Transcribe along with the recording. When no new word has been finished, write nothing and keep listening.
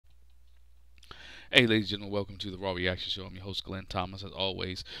Hey, ladies and gentlemen, welcome to the Raw Reaction Show. I'm your host, Glen Thomas, as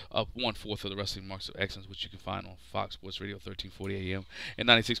always. Up 1/4 of the Wrestling Marks of Excellence, which you can find on Fox Sports Radio, 1340 AM and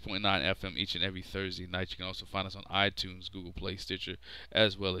 96.9 FM each and every Thursday night. You can also find us on iTunes, Google Play, Stitcher,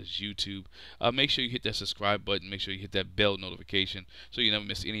 as well as YouTube. Make sure you hit that subscribe button. Make sure you hit that bell notification so you never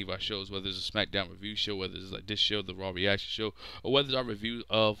miss any of our shows, whether it's a SmackDown review show, whether it's like this show, the Raw Reaction Show, or whether it's our review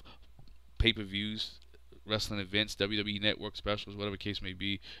of pay-per-views, wrestling events, WWE Network specials, whatever the case may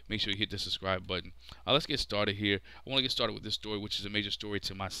be. Make sure you hit the subscribe button. Let's get started here. I want to get started with this story, which is a major story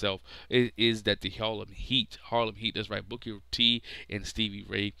to myself. It is that the Harlem Heat, that's right, Booker T and Stevie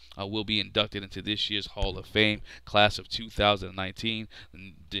Ray will be inducted into this year's Hall of Fame, class of 2019.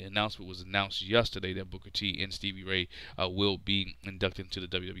 The announcement was announced yesterday that Booker T and Stevie Ray will be inducted into the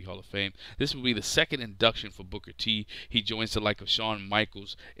WWE Hall of Fame. This will be the second induction for Booker T. He joins the like of Shawn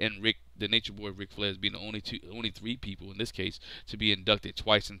Michaels and the Nature Boy Ric Flair, as being the only three people in this case to be inducted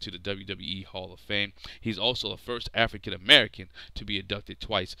twice into the WWE Hall of Fame. He's also the first African American to be inducted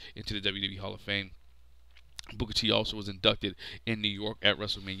twice into the WWE Hall of Fame. Booker T also was inducted in New York at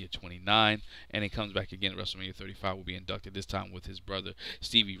WrestleMania 29, and he comes back again at WrestleMania 35. Will be inducted this time with his brother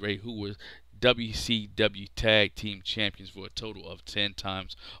Stevie Ray, who was WCW Tag Team Champions for a total of 10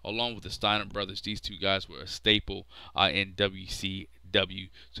 times, along with the Steiner brothers. These two guys were a staple in WCW.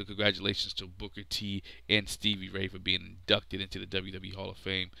 So congratulations to Booker T and Stevie Ray for being inducted into the WWE Hall of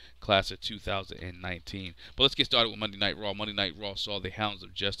Fame class of 2019. But let's get started with Monday Night Raw. Monday Night Raw saw the Hounds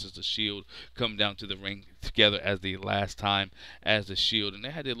of Justice, the Shield, come down to the ring together as the last time as the Shield, and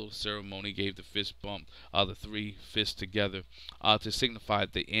they had their little ceremony, gave the fist bump, the three fists together, to signify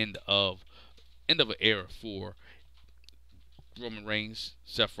the end of an era for Roman Reigns,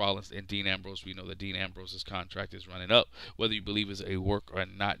 Seth Rollins, and Dean Ambrose. We know that Dean Ambrose's contract is running up. Whether you believe it's a work or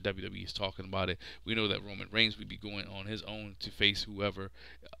not, WWE is talking about it. We know that Roman Reigns will be going on his own to face whoever.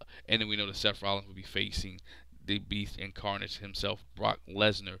 And then we know that Seth Rollins will be facing the Beast Incarnate himself, Brock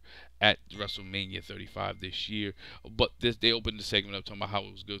Lesnar, at WrestleMania 35 this year. But they opened the segment up talking about how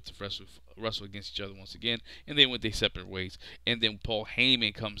it was good to wrestle against each other once again, and then went their separate ways. And then Paul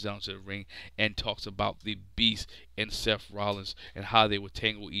Heyman comes down to the ring and talks about the Beast and Seth Rollins and how they would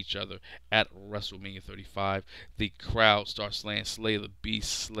tangle each other at WrestleMania 35. The crowd starts slaying, slay the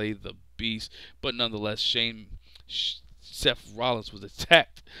Beast. But nonetheless, Seth Rollins was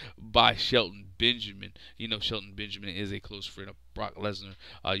attacked by Shelton Benjamin. You know, Shelton Benjamin is a close friend of Brock Lesnar,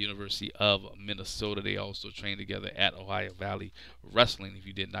 University of Minnesota. They also trained together at Ohio Valley Wrestling, if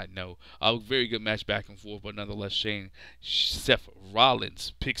you did not know. A very good match back and forth, but nonetheless, Seth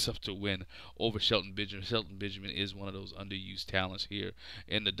Rollins picks up to win over Shelton Benjamin. Shelton Benjamin is one of those underused talents here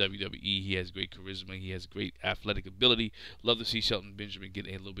in the WWE. He has great charisma. He has great athletic ability. Love to see Shelton Benjamin get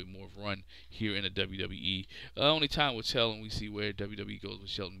a little bit more run here in the WWE. Only time will tell, and we see where WWE goes with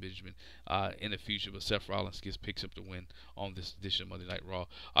Shelton Benjamin in the future. But Seth Rollins picks up the win on this edition of Monday Night Raw.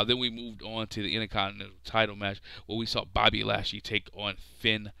 Then we moved on to the Intercontinental title match, where we saw Bobby Lashley take on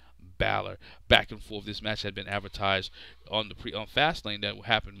Finn Balor. Back and forth. This match had been advertised on Fastlane that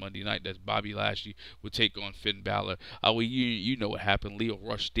happened Monday night. That Bobby Lashley would take on Finn Balor. You know what happened. Leo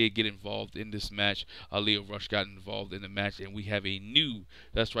Rush did get involved in this match. Leo Rush got involved in the match, and we have a new.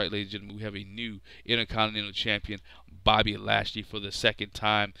 That's right, ladies and gentlemen. We have a new Intercontinental Champion, Bobby Lashley, for the second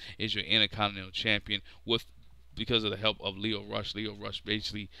time is your Intercontinental Champion because of the help of Leo Rush. Leo Rush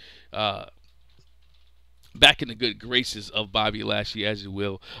basically back in the good graces of Bobby Lashley, as you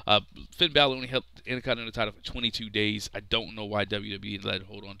will. Finn Balor only held the Intercontinental title for 22 days. I don't know why WWE let it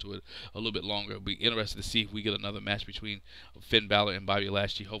hold on to it a little bit longer. I'll be interested to see if we get another match between Finn Balor and Bobby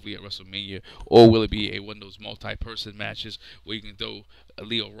Lashley, hopefully at WrestleMania, or will it be one of those multi-person matches where you can throw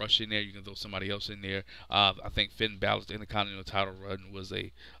Leo Rush in there, you can throw somebody else in there. I think Finn Balor's Intercontinental title run was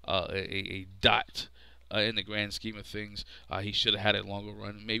a dot. In the grand scheme of things, he should have had a longer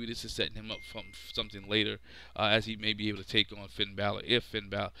run. Maybe this is setting him up for something later, as he may be able to take on Finn Balor be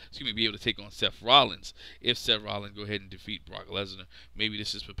able to take on Seth Rollins if Seth Rollins go ahead and defeat Brock Lesnar. Maybe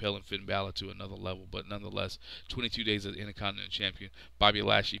this is propelling Finn Balor to another level. But nonetheless, 22 days as the Intercontinental Champion, Bobby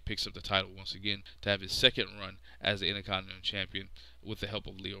Lashley picks up the title once again to have his second run as the Intercontinental Champion with the help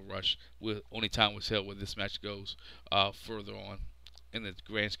of Leo Rush. Only time will tell where this match goes further on in the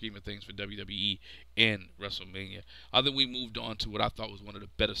grand scheme of things for WWE and WrestleMania. Then we moved on to what I thought was one of the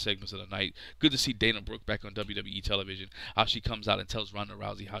better segments of the night. Good to see Dana Brooke back on WWE television. How she comes out and tells Ronda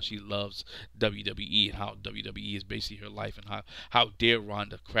Rousey how she loves WWE and how WWE is basically her life, and how dare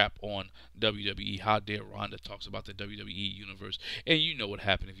Ronda crap on WWE. How dare Ronda talks about the WWE universe. And you know what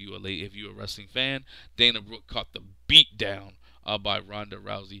happened if you were a wrestling fan. Dana Brooke caught the beat down by Ronda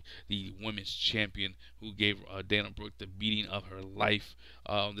Rousey, the women's champion, who gave Dana Brooke the beating of her life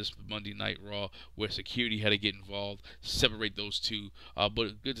on this Monday Night Raw, where security had to get involved, separate those two.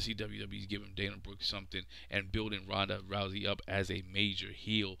 But good to see WWE giving Dana Brooke something and building Ronda Rousey up as a major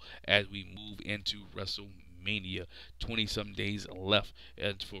heel as we move into WrestleMania. 20 some days left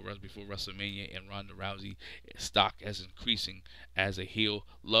before WrestleMania, and Ronda Rousey stock is increasing as a heel.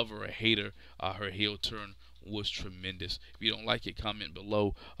 Lover or hater, her heel turn was tremendous. If you don't like it, comment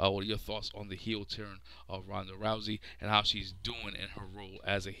below. What are your thoughts on the heel turn of Ronda Rousey and how she's doing in her role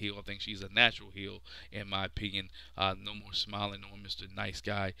as a heel? I think she's a natural heel, in my opinion. No more smiling, no more Mr. Nice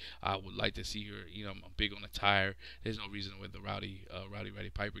Guy. I would like to see her. I'm big on attire. There's no reason to wear the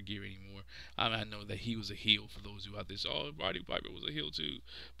Rowdy Piper gear anymore. I know that he was a heel for those who out there say, oh, Roddy Piper was a heel too.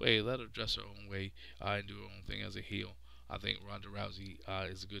 But hey, let her dress her own way and do her own thing as a heel. I think Ronda Rousey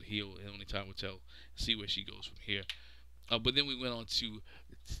is a good heel, and only time will tell. See where she goes from here. But then we went on to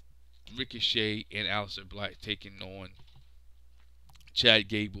Ricochet and Aleister Black taking on Chad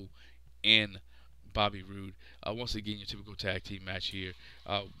Gable and Bobby Roode. Once again, your typical tag team match here.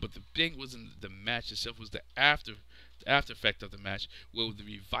 But the thing wasn't the match itself; was the after effect of the match, where the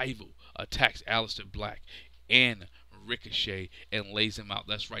Revival attacks Aleister Black and Ricochet and lays him out.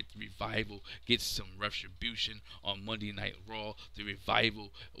 That's right, the Revival gets some retribution on Monday Night Raw. The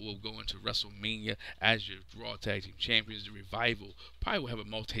Revival will go into WrestleMania as your Raw Tag Team Champions. The Revival probably will have a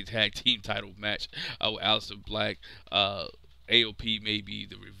multi-tag team title match with Aleister Black, AOP, maybe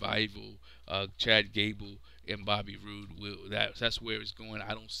the Revival, Chad Gable, and Bobby Roode. That's where it's going.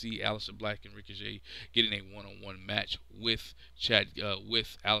 I don't see Aleister Black and Ricochet getting a one-on-one match with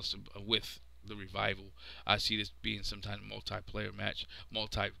with the Revival. I see this being some kind of multiplayer match,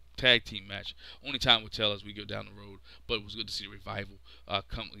 multi-tag team match. Only time will tell as we go down the road. But it was good to see the Revival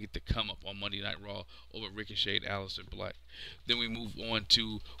come up on Monday Night Raw over Ricochet and Aleister Black. Then we move on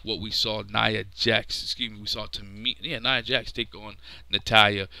to what we saw Nia Jax. We saw Nia Jax take on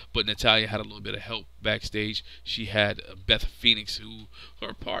Natalya, but Natalya had a little bit of help backstage. She had Beth Phoenix, who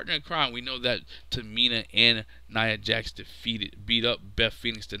her partner in crime. We know that Tamina and Nia Jax beat up Beth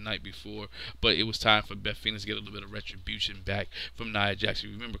Phoenix the night before, but it was time for Beth Phoenix to get a little bit of retribution back from Nia Jax.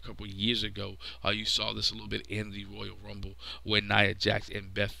 You remember a couple of years ago, you saw this a little bit in the Royal Rumble when Nia Jax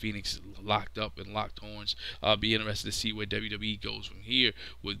and Beth Phoenix locked up and locked horns. Be interested to see where WWE goes from here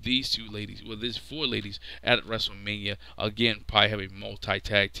with these four ladies at WrestleMania. Again, probably have a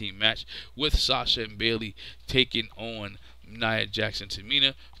multi-tag team match with Sasha and Bayley taking on Nia Jax and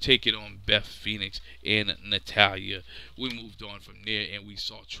Tamina, taking on Beth Phoenix and Natalya. We moved on from there and we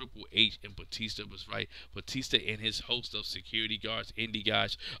saw Triple H and Batista. Was right, Batista and his host of security guards, indie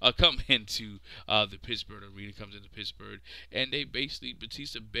guys, come into the Pittsburgh arena, comes into Pittsburgh, and they basically,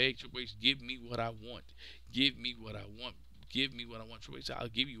 Batista begged Triple H, give me what I want. Give me what I want. Give me what I want. Triple H said, I'll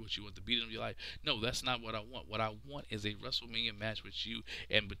give you what you want, the beating of your life. No, that's not what I want. What I want is a WrestleMania match with you,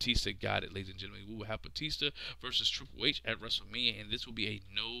 and Batista got it, ladies and gentlemen. We will have Batista versus Triple H at WrestleMania, and this will be a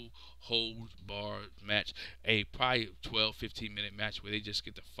no-holds-barred match, a probably 12-15 minute match where they just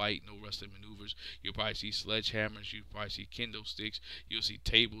get to fight, no wrestling maneuvers. You'll probably see sledgehammers, you'll probably see kendo sticks, you'll see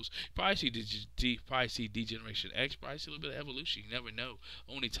tables, probably see D-Generation X, probably see a little bit of evolution. You never know.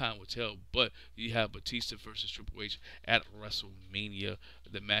 Only time will tell. But you have Batista versus Triple H at WrestleMania.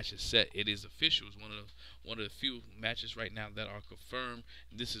 The match is set. It is official. It's one of the few matches right now that are confirmed.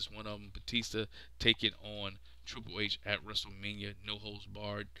 This is one of them. Batista taking on Triple H at WrestleMania. No holds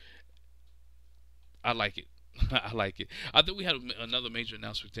barred. I like it. I like it. I think we had another major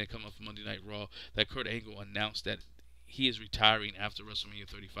announcement that come up from Monday Night Raw that Kurt Angle announced that he is retiring after WrestleMania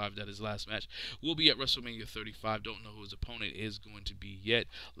 35. That his last match will be at WrestleMania 35. Don't know who his opponent is going to be yet.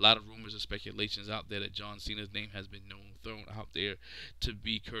 A lot of rumors and speculations out there that John Cena's name has been thrown out there to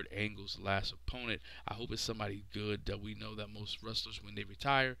be Kurt Angle's last opponent. I hope it's somebody good. That we know that most wrestlers, when they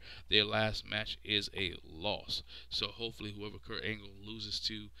retire, their last match is a loss. So hopefully whoever Kurt Angle loses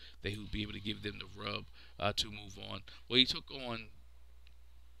to, they will be able to give them the rub to move on. Well, he took on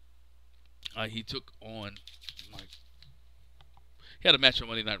he had a match on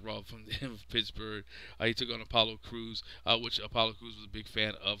Monday Night Raw from Pittsburgh. He took on Apollo Crews, which Apollo Crews was a big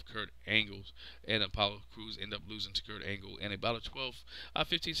fan of Kurt Angle's, and Apollo Crews ended up losing to Kurt Angle in about a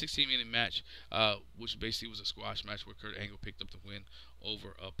 15, 16 minute match, which basically was a squash match where Kurt Angle picked up the win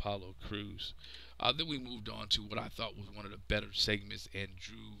over Apollo Crews. Then we moved on to what I thought was one of the better segments, and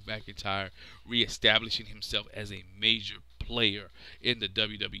Drew McIntyre reestablishing himself as a major player in the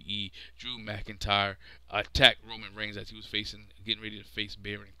WWE. Drew McIntyre attacked Roman Reigns as he was getting ready to face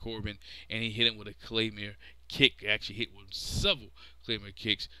Baron Corbin, and he hit him with a Claymore kick. Actually hit with several Claymore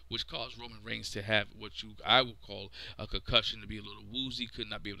kicks, which caused Roman Reigns to have what I would call a concussion, to be a little woozy, could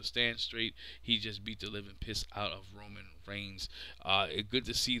not be able to stand straight. He just beat the living piss out of Roman Reigns. Good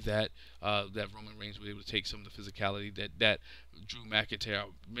to see that Roman Reigns was able to take some of the physicality that Drew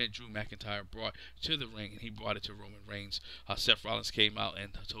McIntyre brought to the ring, and he brought it to Roman Reigns. Seth Rollins came out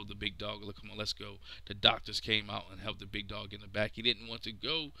and told the big dog, "Look, come on, let's go." The doctors came out and helped the big dog in the back. He didn't want to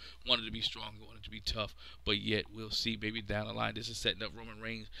go, wanted to be strong, wanted to be tough, but yet we'll see maybe down the line. This is setting up Roman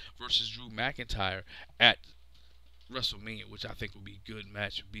Reigns versus Drew McIntyre at WrestleMania, which I think will be a good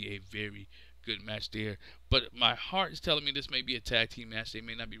match, be a very good match there. But my heart is telling me this may be a tag team match. They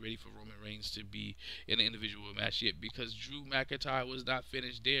may not be ready for Roman Reigns to be in an individual match yet, because Drew McIntyre was not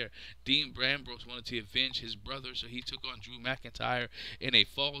finished there. Dean Ambrose wanted to avenge his brother, so he took on Drew McIntyre in a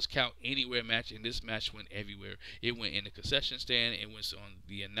Falls Count Anywhere match, and this match went everywhere. It went in the concession stand, it went on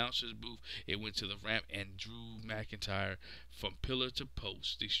the announcer's booth, it went to the ramp, and Drew McIntyre from pillar to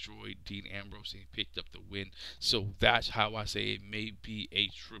post destroyed Dean Ambrose, and he picked up the win. So that's how I say it may be a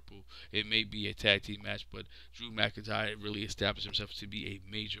triple, it may be a tag team match, but Drew McIntyre really established himself to be a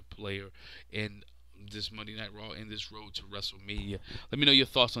major player in this Monday Night Raw, in this road to WrestleMania. Let me know your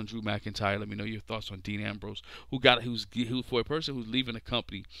thoughts on Drew McIntyre. Let me know your thoughts on Dean Ambrose, who for a person who's leaving the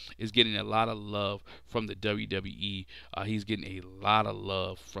company is getting a lot of love from the WWE. He's getting a lot of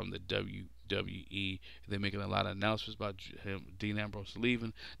love from the WWE. They're making a lot of announcements about Dean Ambrose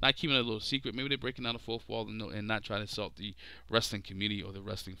leaving, not keeping it a little secret. Maybe they're breaking down the fourth wall and not trying to insult the wrestling community or the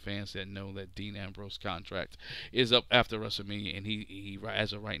wrestling fans that know that Dean Ambrose's contract is up after WrestleMania, and he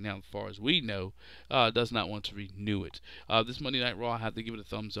as of right now, as far as we know, does not want to renew it. This Monday Night Raw, I have to give it a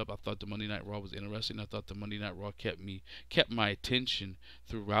thumbs up. I thought the Monday Night Raw was interesting. I thought the Monday Night Raw kept my attention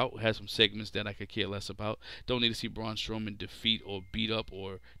throughout. It had some segments that I could care less about. Don't need to see Braun Strowman defeat or beat up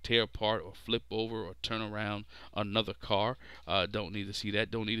or tear apart or flip over or turn around another car. Don't need to see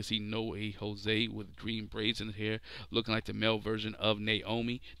that. Don't need to see Noah Jose with green braids in his hair looking like the male version of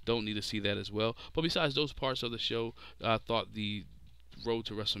Naomi. Don't need to see that as well. But besides those parts of the show, I thought the road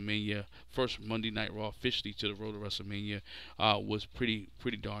to WrestleMania, first Monday Night Raw officially to the road to WrestleMania, was pretty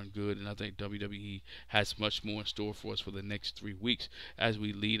darn good, and I think WWE has much more in store for us for the next 3 weeks as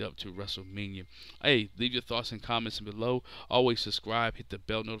we lead up to WrestleMania. Hey, leave your thoughts and comments below. Always subscribe, hit the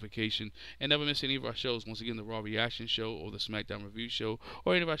bell notification, and never miss any of our shows. Once again, the Raw Reaction Show or the SmackDown Review Show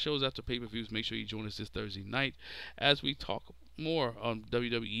or any of our shows after pay-per-views. Make sure you join us this Thursday night as we talk more on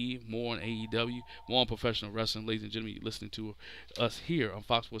WWE, more on AEW, more on professional wrestling. Ladies and gentlemen, you're listening to us here on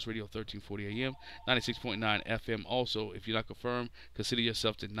Fox Sports Radio 1340 AM, 96.9 FM. Also, if you're not confirmed, consider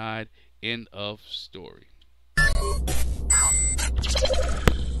yourself denied. End of story.